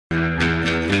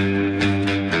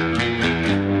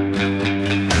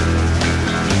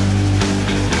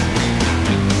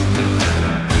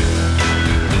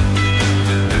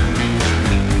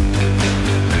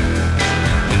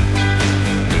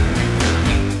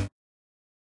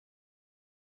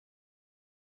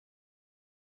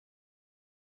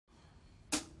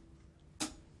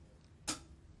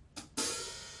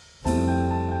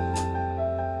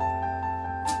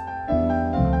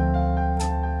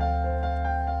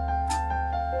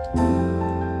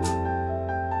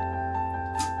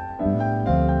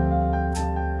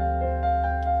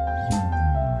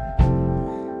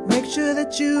Make sure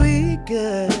that you eat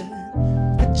good.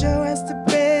 Put your ass to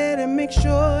bed and make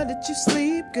sure that you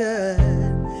sleep good.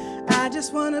 I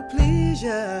just wanna please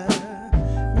ya.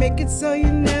 Make it so you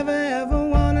never ever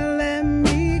wanna let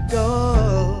me go.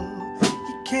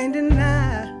 You can't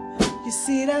deny, you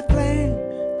see that flame.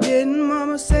 Didn't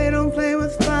mama say don't play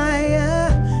with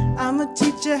fire? I'ma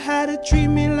teach you how to treat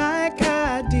me like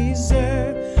I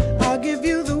deserve. I'll give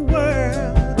you the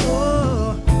world.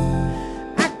 Oh,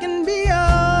 I can be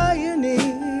all you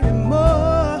need and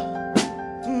more.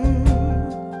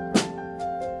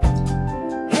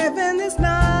 Heaven is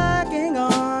knocking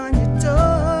on your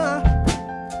door.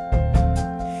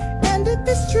 And if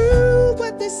it's true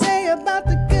what they say about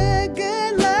the good,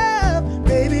 good love,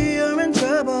 baby, you're in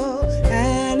trouble.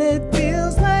 And it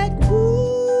feels like, ooh,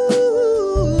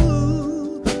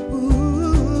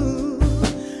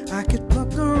 I could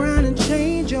fuck around and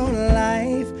change your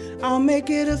life. I'll make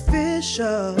it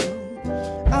official.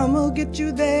 I'ma get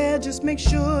you there, just make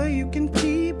sure you can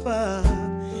keep up.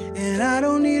 And I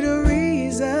don't need a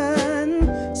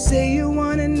reason. Say you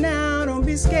want it now, don't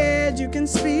be scared, you can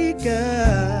speak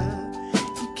up.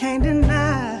 You can't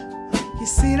deny, you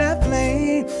see that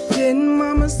flame. Didn't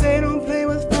mama say don't play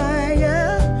with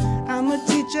fire? I'ma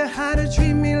teach you how to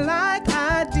treat me like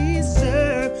I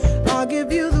deserve. I'll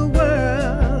give you the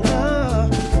world.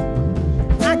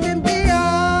 I can be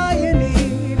all you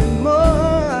need and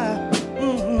more.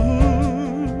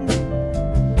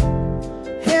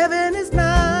 Heaven is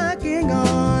knocking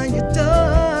on your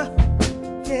door.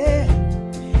 Yeah.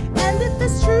 And if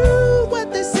it's true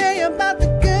what they say about the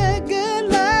good, good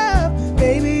love,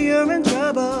 baby, you're in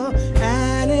trouble.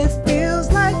 And it feels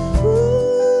like,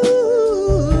 ooh,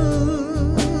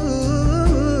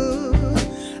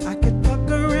 I could fuck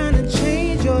around and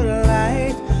change your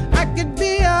life. I could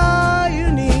be all you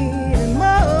need and more.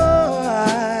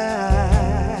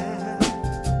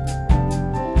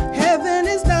 Heaven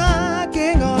is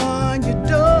knocking on your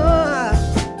door.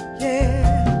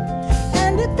 Yeah.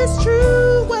 And if it's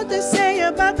true what they say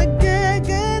about the good,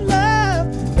 good love,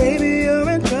 baby, you're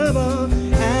in trouble.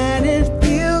 And it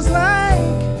feels like,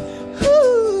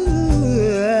 ooh,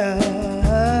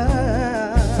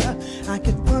 I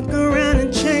could fuck around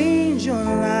and change your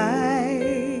life.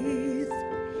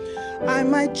 I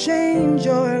might change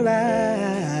your life.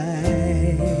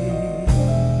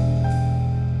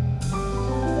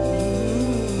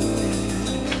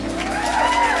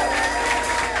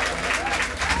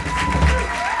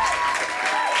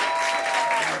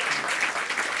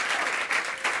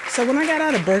 So when I got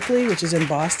out of Berkeley, which is in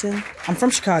Boston, I'm from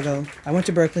Chicago. I went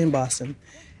to Berkeley in Boston.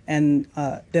 And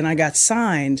then I got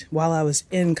signed while I was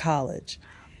in college.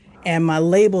 And my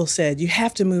label said, you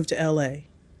have to move to LA.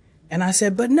 And I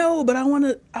said, but no, but I want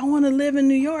to live in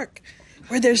New York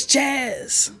where there's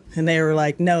jazz. And they were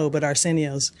like, no, but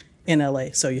Arsenio's in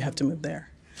LA, so you have to move there.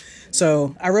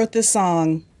 So I wrote this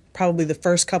song probably the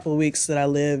first couple of weeks that I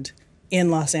lived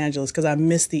in Los Angeles because I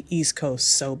missed the East Coast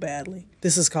so badly.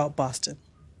 This is called Boston.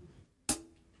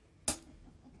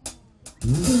 I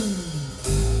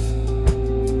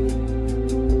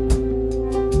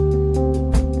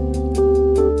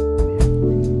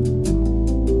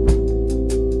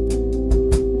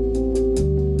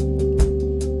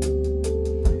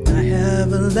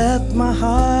haven't left my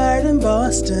heart in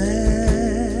Boston,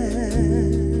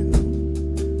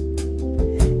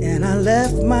 and I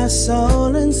left my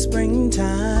soul in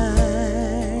springtime,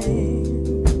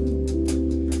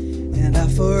 and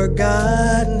I've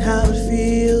forgotten how it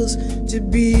feels to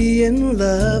be in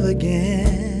love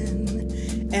again,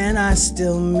 and I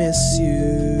still miss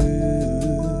you.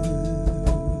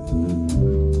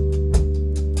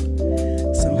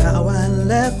 Somehow I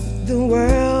left the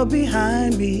world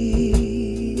behind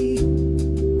me.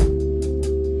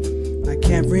 I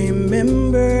can't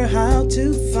remember how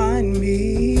to find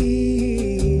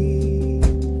me,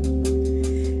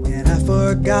 and I've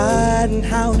forgotten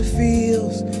how it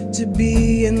feels to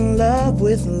be in love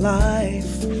with life.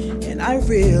 I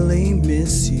really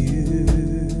miss you.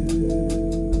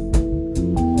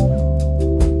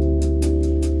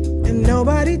 And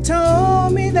nobody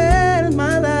told me that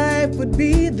my life would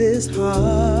be this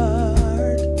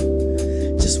hard.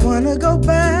 Just wanna go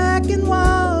back and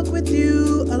walk with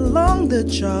you along the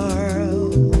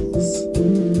Charles.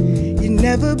 You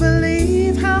never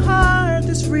believe how hard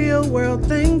this real world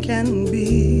thing can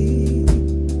be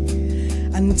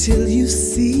until you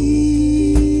see.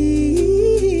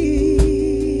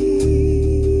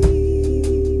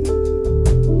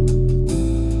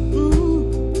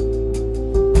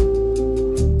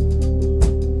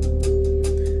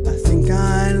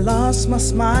 lost my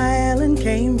smile in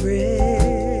Cambridge,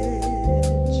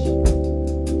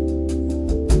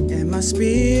 and my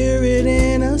spirit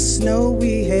in a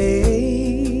snowy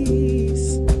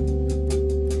haze,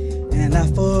 and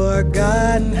I've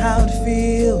forgotten how it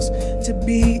feels to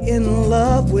be in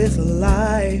love with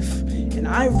life, and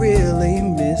I really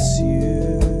miss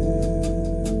you.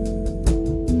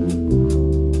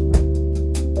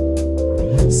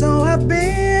 So I've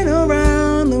been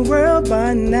around the world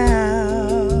by now,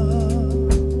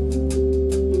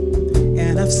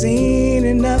 and I've seen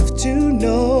enough to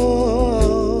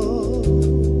know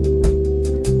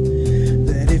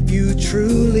that if you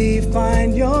truly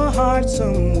find your heart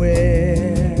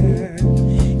somewhere,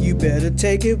 you better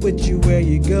take it with you where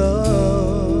you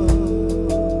go.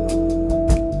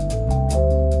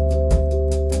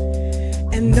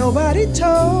 And nobody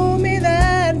told me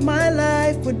that my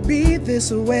life would be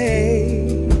this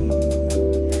way.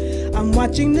 I'm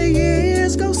watching the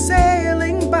years go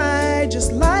sailing by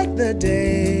just like the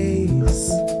days.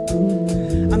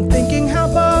 I'm thinking how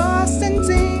Boston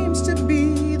seems to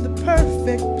be the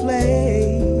perfect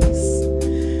place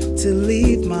to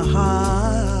leave my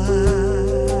heart.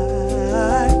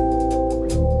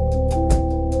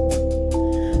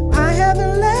 I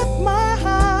haven't left my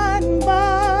heart in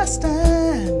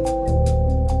Boston.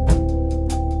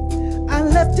 I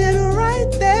left it right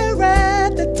there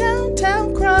at the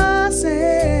downtown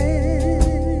crossing.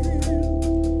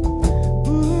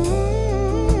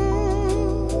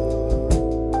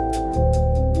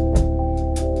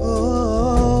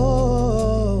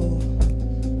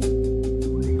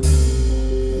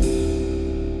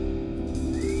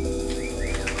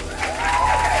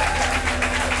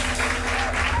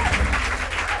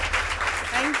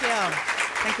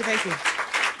 Thank you.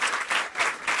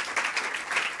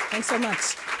 Thanks so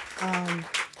much.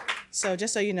 So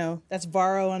just so you know, that's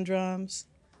Varro on drums,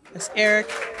 that's Eric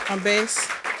on bass,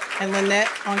 and Lynette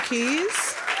on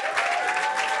keys.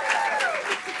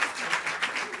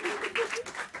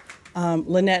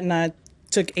 Lynette and I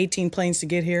took 18 planes to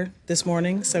get here this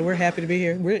morning, so we're happy to be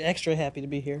here. We're extra happy to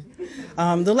be here.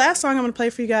 The last song I'm going to play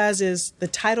for you guys is the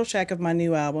title track of my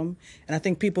new album, and I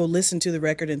think people listen to the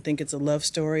record and think it's a love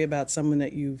story about someone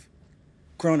that you've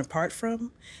grown apart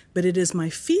from, but it is my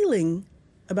feeling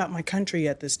about my country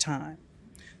at this time.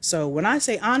 So when I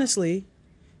say honestly,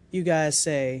 you guys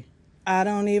say, I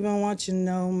don't even want you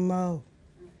no more.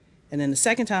 And then the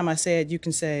second time I say it, you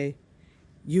can say,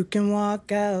 you can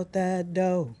walk out that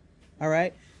door. All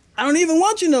right? I don't even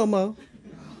want you no more.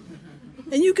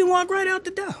 And you can walk right out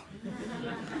the door.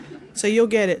 So you'll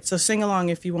get it. So sing along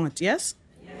if you want. Yes?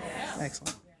 Yes.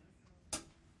 Excellent.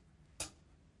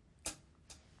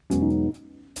 Woo.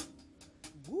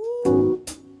 Woo.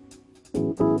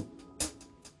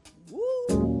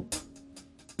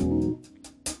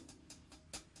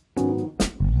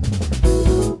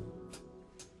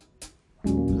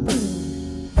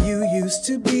 You used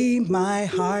to be my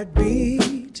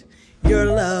heartbeat. Your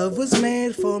love was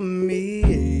made for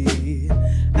me.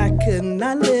 I could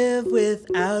not live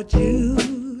without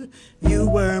you. You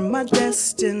were my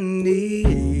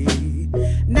destiny.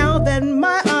 Now that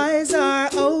my eyes are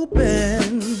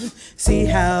open, see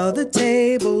how the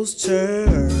tables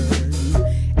turn.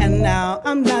 And now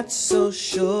I'm not so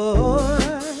sure.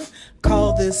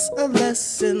 Call this a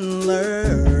lesson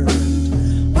learned.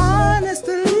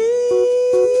 Honestly,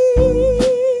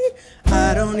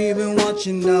 I don't even want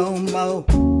you no more.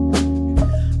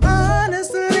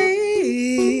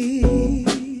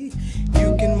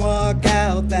 You can walk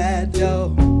out that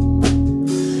door.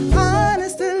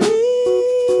 Honestly,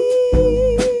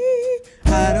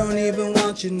 I don't even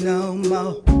want you no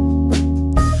more.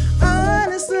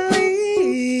 Honestly,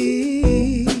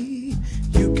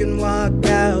 you can walk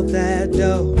out that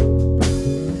door.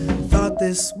 Thought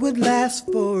this would last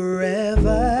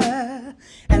forever,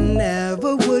 and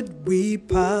never would we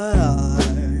part.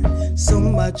 So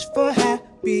much for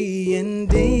happy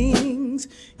endings.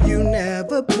 You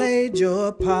never played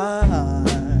your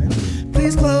part.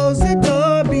 Please close the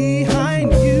door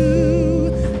behind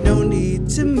you. No need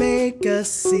to make a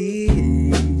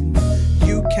scene.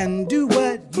 You can do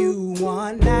what you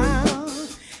want now,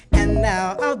 and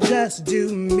now I'll just do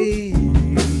me.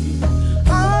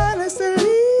 Honestly,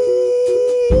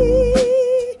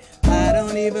 I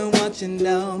don't even want you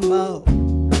no more.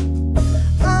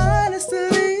 Honestly,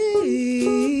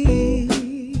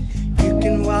 you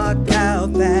can walk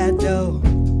out that door.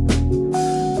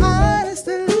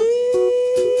 Honestly,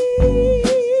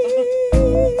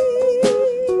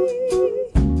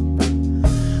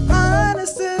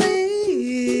 honestly,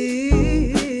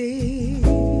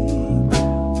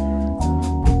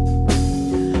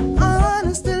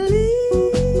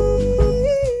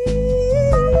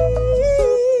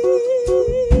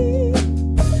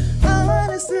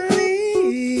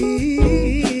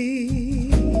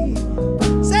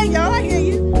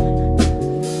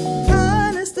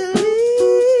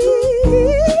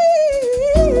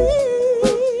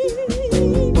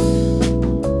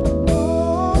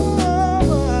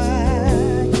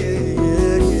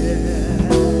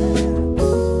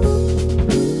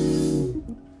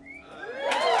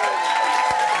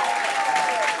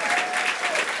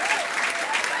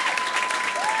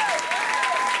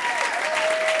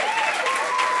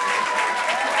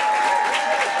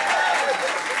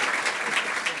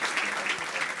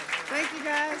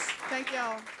 Yes. Thank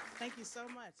y'all. Thank you so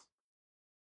much.